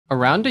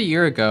Around a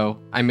year ago,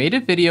 I made a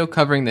video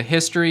covering the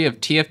history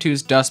of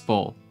TF2's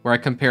Dustbowl, where I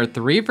compared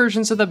 3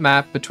 versions of the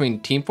map between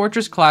Team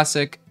Fortress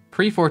Classic,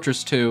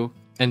 Pre-Fortress 2,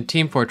 and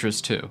Team Fortress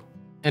 2.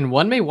 And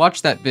one may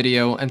watch that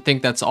video and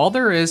think that's all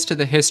there is to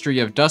the history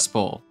of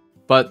Dustbowl,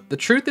 but the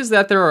truth is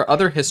that there are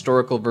other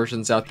historical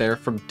versions out there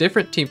from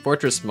different Team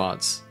Fortress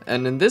mods,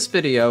 and in this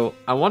video,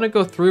 I want to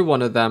go through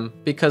one of them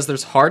because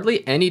there's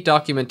hardly any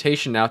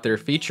documentation out there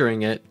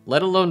featuring it,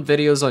 let alone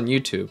videos on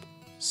YouTube.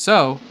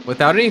 So,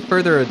 without any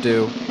further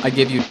ado, I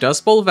give you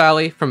Dustbowl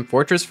Valley from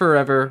Fortress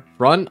Forever,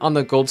 run on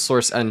the Gold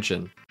Source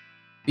engine.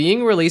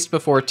 Being released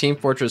before Team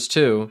Fortress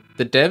 2,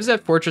 the devs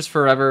at Fortress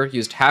Forever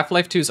used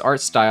Half-Life 2's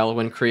art style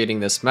when creating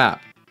this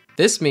map.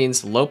 This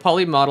means low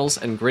poly models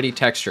and gritty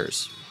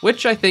textures,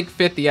 which I think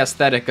fit the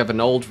aesthetic of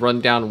an old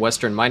rundown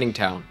western mining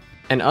town.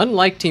 And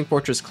unlike Team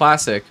Fortress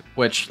Classic,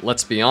 which,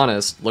 let's be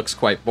honest, looks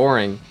quite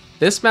boring,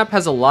 this map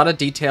has a lot of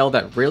detail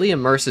that really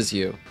immerses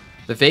you.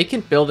 The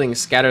vacant buildings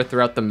scattered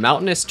throughout the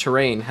mountainous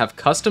terrain have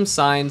custom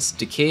signs,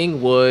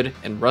 decaying wood,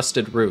 and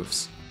rusted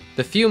roofs.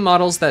 The few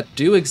models that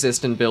do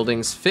exist in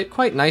buildings fit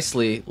quite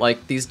nicely,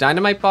 like these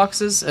dynamite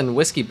boxes and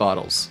whiskey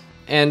bottles.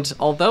 And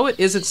although it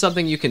isn't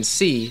something you can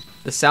see,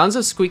 the sounds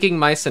of squeaking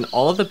mice in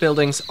all of the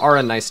buildings are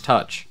a nice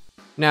touch.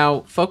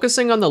 Now,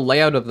 focusing on the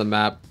layout of the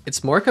map,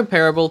 it's more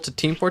comparable to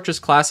Team Fortress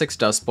Classic's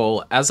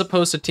Dustbowl as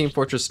opposed to Team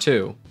Fortress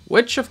 2,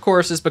 which of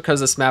course is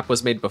because this map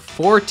was made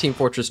before Team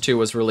Fortress 2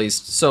 was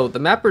released, so the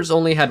mappers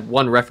only had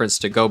one reference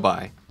to go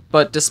by.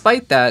 But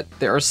despite that,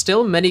 there are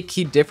still many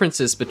key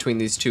differences between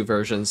these two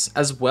versions,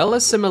 as well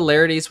as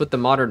similarities with the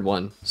modern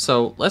one,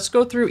 so let's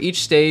go through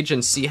each stage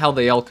and see how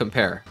they all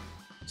compare.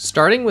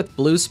 Starting with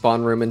Blue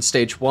Spawn Room in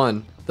Stage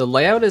 1, the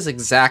layout is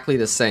exactly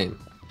the same.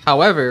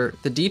 However,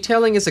 the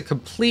detailing is a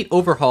complete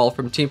overhaul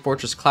from Team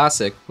Fortress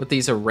Classic with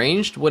these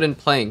arranged wooden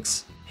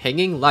planks,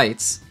 hanging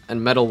lights,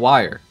 and metal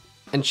wire.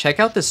 And check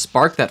out the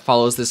spark that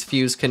follows this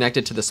fuse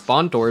connected to the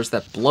spawn doors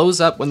that blows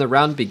up when the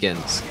round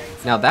begins.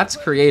 Now that's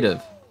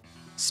creative.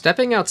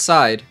 Stepping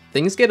outside,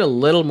 things get a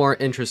little more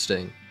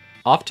interesting.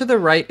 Off to the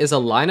right is a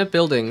line of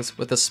buildings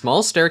with a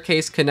small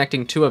staircase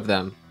connecting 2 of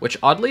them, which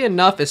oddly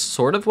enough is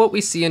sort of what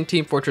we see in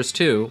Team Fortress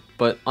 2,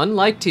 but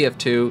unlike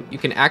TF2, you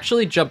can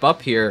actually jump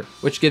up here,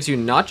 which gives you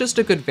not just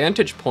a good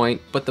vantage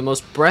point, but the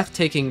most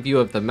breathtaking view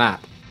of the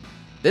map.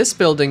 This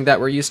building that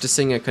we're used to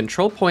seeing a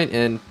control point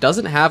in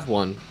doesn't have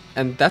one,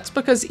 and that's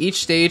because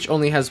each stage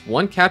only has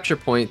one capture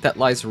point that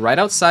lies right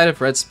outside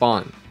of Red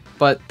Spawn.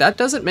 But that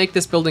doesn't make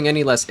this building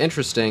any less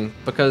interesting,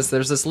 because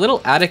there's this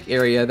little attic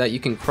area that you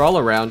can crawl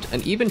around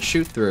and even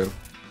shoot through.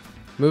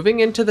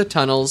 Moving into the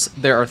tunnels,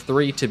 there are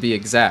 3 to be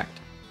exact.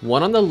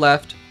 One on the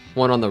left,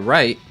 one on the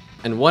right,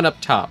 and one up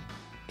top.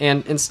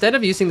 And instead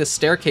of using the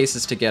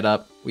staircases to get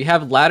up, we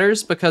have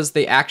ladders because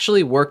they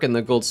actually work in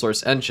the Gold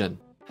Source engine.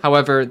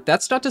 However,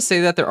 that's not to say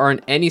that there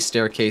aren't any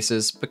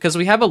staircases, because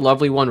we have a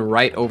lovely one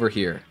right over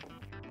here.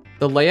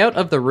 The layout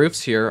of the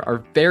roofs here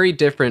are very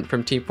different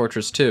from Team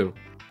Fortress 2.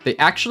 They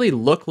actually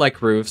look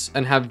like roofs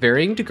and have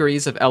varying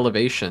degrees of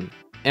elevation.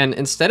 And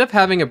instead of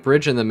having a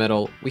bridge in the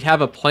middle, we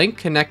have a plank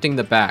connecting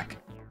the back.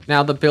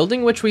 Now, the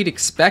building which we'd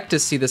expect to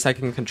see the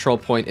second control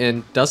point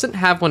in doesn't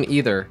have one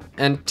either.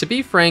 And to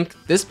be frank,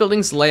 this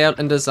building's layout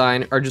and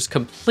design are just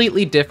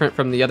completely different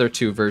from the other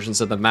 2 versions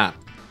of the map.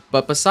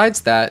 But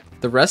besides that,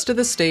 the rest of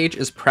the stage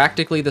is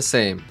practically the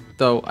same.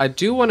 Though I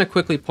do want to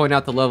quickly point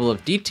out the level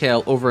of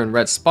detail over in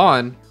Red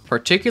Spawn,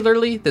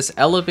 particularly this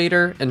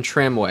elevator and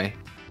tramway.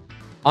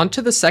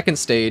 Onto the second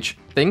stage,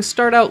 things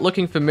start out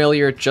looking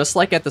familiar just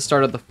like at the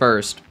start of the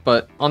first,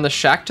 but on the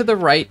shack to the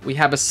right, we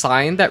have a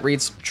sign that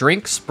reads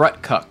Drink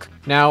Sprutkuck.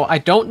 Now, I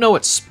don't know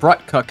what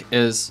Sprutkuck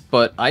is,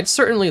 but I'd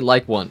certainly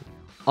like one.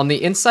 On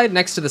the inside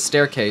next to the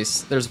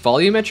staircase, there's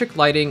volumetric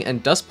lighting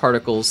and dust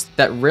particles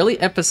that really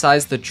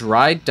emphasize the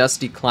dry,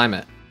 dusty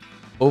climate.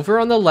 Over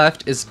on the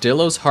left is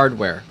Dillo's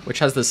Hardware, which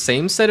has the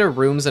same set of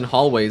rooms and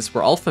hallways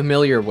we're all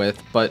familiar with,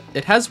 but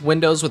it has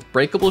windows with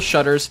breakable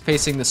shutters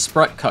facing the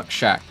Sprutkuck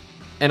shack.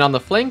 And on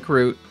the flank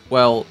route,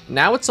 well,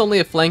 now it's only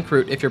a flank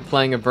route if you're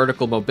playing a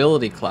vertical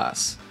mobility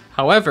class.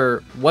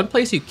 However, one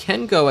place you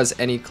can go as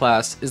any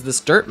class is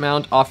this dirt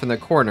mound off in the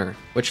corner,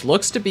 which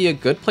looks to be a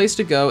good place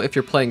to go if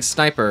you're playing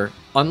sniper,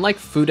 unlike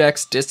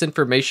Foodx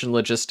Disinformation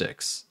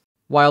Logistics.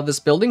 While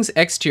this building's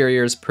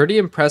exterior is pretty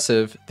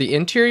impressive, the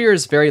interior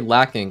is very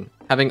lacking,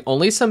 having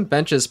only some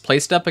benches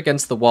placed up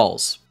against the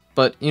walls.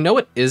 But you know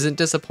what isn't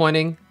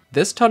disappointing?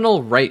 This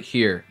tunnel right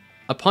here.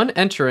 Upon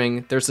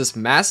entering, there's this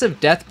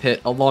massive death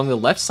pit along the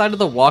left side of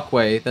the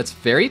walkway that's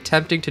very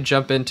tempting to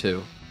jump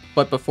into.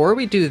 But before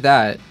we do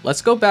that,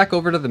 let's go back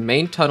over to the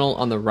main tunnel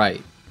on the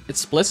right. It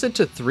splits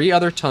into 3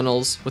 other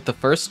tunnels, with the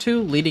first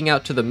 2 leading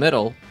out to the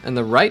middle, and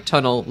the right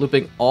tunnel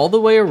looping all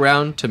the way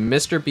around to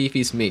Mr.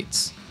 Beefy's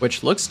Meats,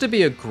 which looks to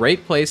be a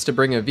great place to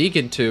bring a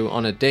vegan to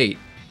on a date.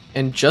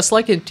 And just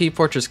like in Team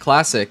Fortress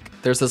Classic,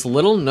 there's this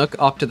little nook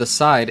off to the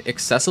side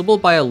accessible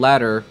by a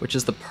ladder, which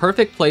is the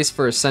perfect place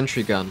for a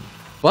sentry gun.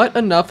 But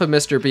enough of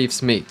Mr.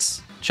 Beef's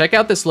Meats. Check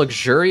out this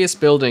luxurious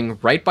building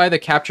right by the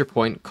capture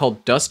point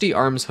called Dusty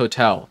Arms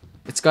Hotel.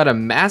 It's got a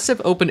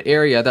massive open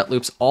area that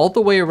loops all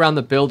the way around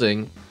the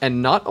building,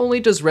 and not only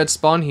does red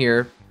spawn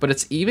here, but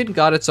it's even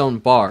got its own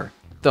bar.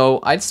 Though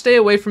I'd stay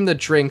away from the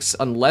drinks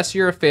unless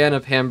you're a fan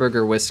of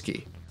hamburger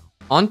whiskey.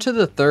 On to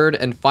the third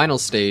and final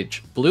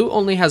stage, blue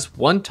only has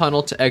one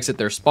tunnel to exit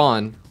their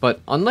spawn, but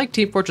unlike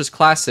Team Fortress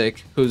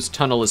Classic, whose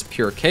tunnel is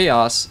pure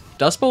chaos,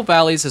 Dustbowl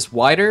Valley's is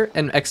wider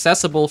and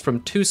accessible from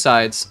two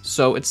sides,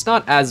 so it's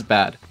not as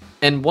bad.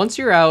 And once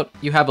you're out,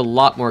 you have a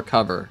lot more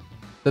cover.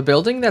 The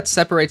building that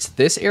separates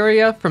this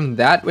area from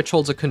that which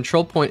holds a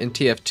control point in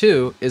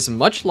TF2 is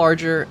much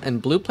larger,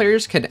 and blue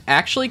players can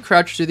actually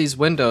crouch through these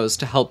windows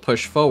to help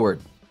push forward.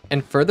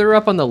 And further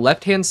up on the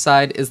left-hand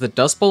side is the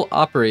Dustbowl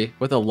Opry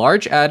with a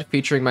large ad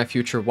featuring my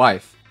future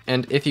wife.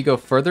 And if you go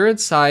further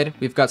inside,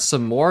 we've got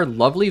some more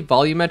lovely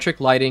volumetric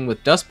lighting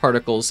with dust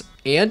particles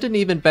and an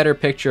even better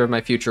picture of my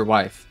future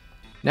wife.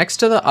 Next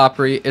to the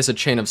Opry is a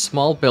chain of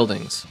small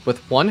buildings, with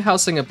one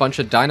housing a bunch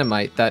of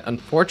dynamite that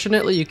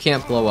unfortunately you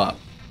can't blow up.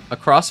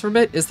 Across from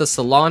it is the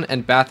salon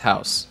and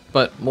bathhouse,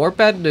 but more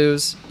bad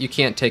news, you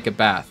can't take a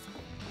bath.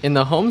 In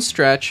the home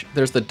stretch,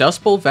 there's the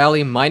Dustbowl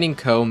Valley Mining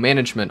Co.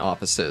 management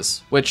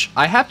offices, which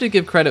I have to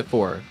give credit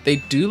for. They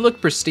do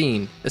look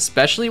pristine,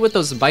 especially with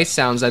those mice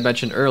sounds I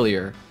mentioned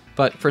earlier.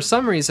 But for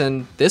some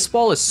reason, this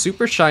wall is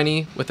super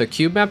shiny with a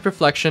cube mapped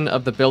reflection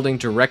of the building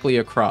directly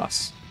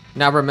across.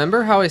 Now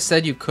remember how I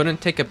said you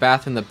couldn't take a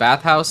bath in the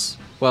bathhouse?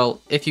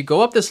 Well, if you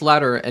go up this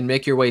ladder and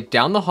make your way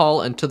down the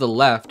hall and to the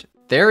left,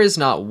 there is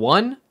not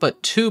one,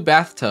 but two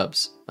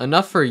bathtubs,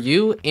 enough for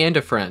you and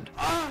a friend.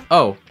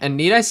 Oh, and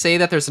need I say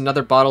that there's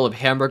another bottle of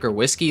hamburger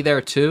whiskey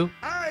there too?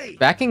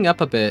 Backing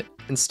up a bit,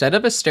 instead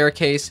of a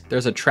staircase,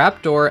 there's a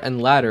trapdoor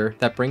and ladder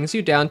that brings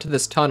you down to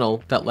this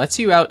tunnel that lets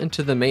you out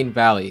into the main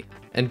valley.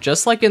 And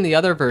just like in the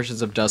other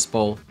versions of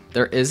Dustbowl,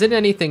 there isn't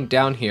anything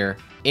down here,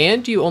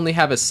 and you only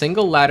have a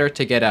single ladder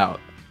to get out.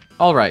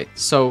 Alright,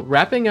 so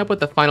wrapping up with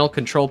the final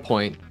control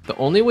point, the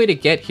only way to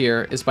get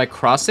here is by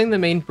crossing the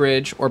main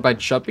bridge or by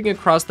jumping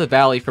across the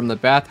valley from the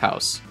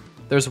bathhouse.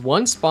 There's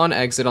one spawn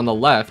exit on the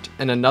left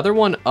and another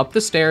one up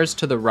the stairs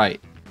to the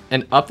right.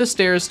 And up the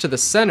stairs to the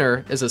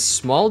center is a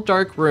small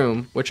dark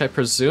room, which I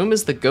presume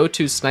is the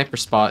go-to sniper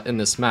spot in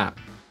this map.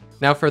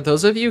 Now for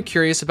those of you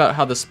curious about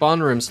how the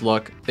spawn rooms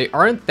look, they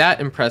aren't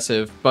that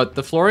impressive, but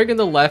the flooring in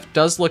the left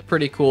does look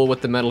pretty cool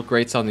with the metal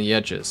grates on the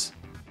edges.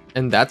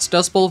 And that's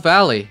Dustbowl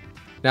Valley.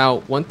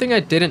 Now, one thing I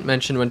didn't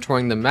mention when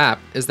touring the map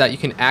is that you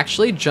can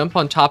actually jump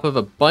on top of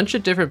a bunch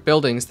of different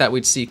buildings that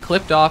we'd see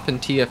clipped off in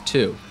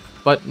TF2.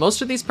 But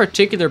most of these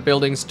particular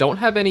buildings don't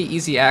have any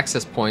easy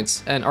access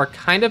points and are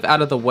kind of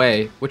out of the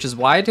way, which is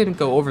why I didn't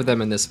go over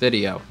them in this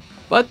video.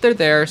 But they're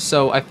there,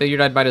 so I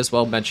figured I might as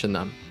well mention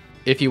them.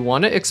 If you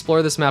want to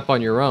explore this map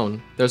on your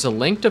own, there's a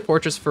link to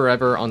Fortress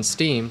Forever on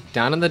Steam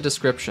down in the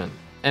description.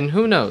 And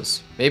who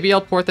knows, maybe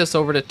I'll port this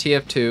over to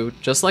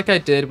TF2 just like I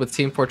did with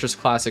Team Fortress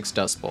Classic's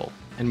Dustbowl.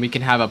 And we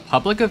can have a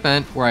public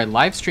event where I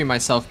live stream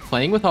myself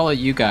playing with all of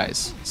you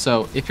guys.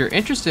 So if you're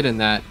interested in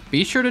that,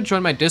 be sure to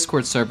join my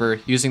Discord server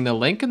using the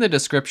link in the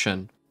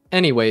description.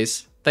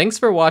 Anyways, thanks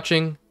for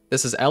watching.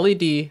 This is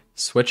LED,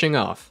 switching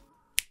off.